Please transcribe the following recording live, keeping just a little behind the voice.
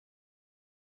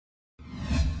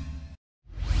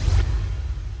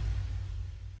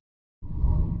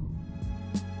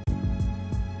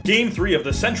Game 3 of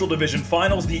the Central Division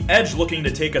Finals, the Edge looking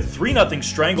to take a 3-0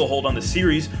 stranglehold on the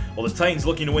series, while the Titans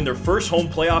looking to win their first home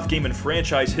playoff game in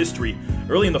franchise history.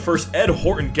 Early in the first, Ed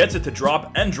Horton gets it to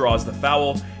drop and draws the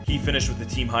foul. He finished with the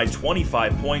team-high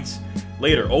 25 points.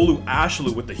 Later, Olu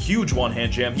Ashlew with the huge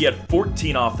one-hand jam. He had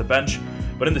 14 off the bench.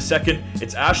 But in the second,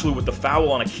 it's Ashlew with the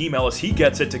foul on Akeem Ellis. He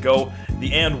gets it to go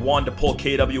the and one to pull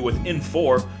KW within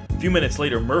 4. A few minutes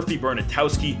later, Murphy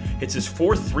Bernatowski hits his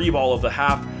 4th 3-ball of the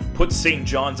half, puts St.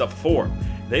 John's up 4.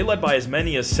 They led by as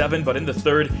many as 7, but in the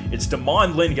third, it's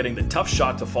Damon Lynn getting the tough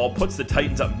shot to fall, puts the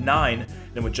Titans up 9.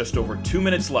 Then with just over 2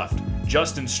 minutes left,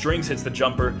 Justin Strings hits the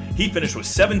jumper. He finished with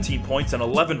 17 points and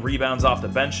 11 rebounds off the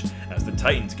bench as the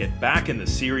Titans get back in the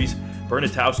series.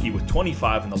 Bernatowski with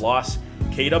 25 in the loss.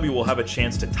 KW will have a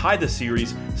chance to tie the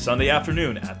series Sunday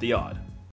afternoon at the Odd.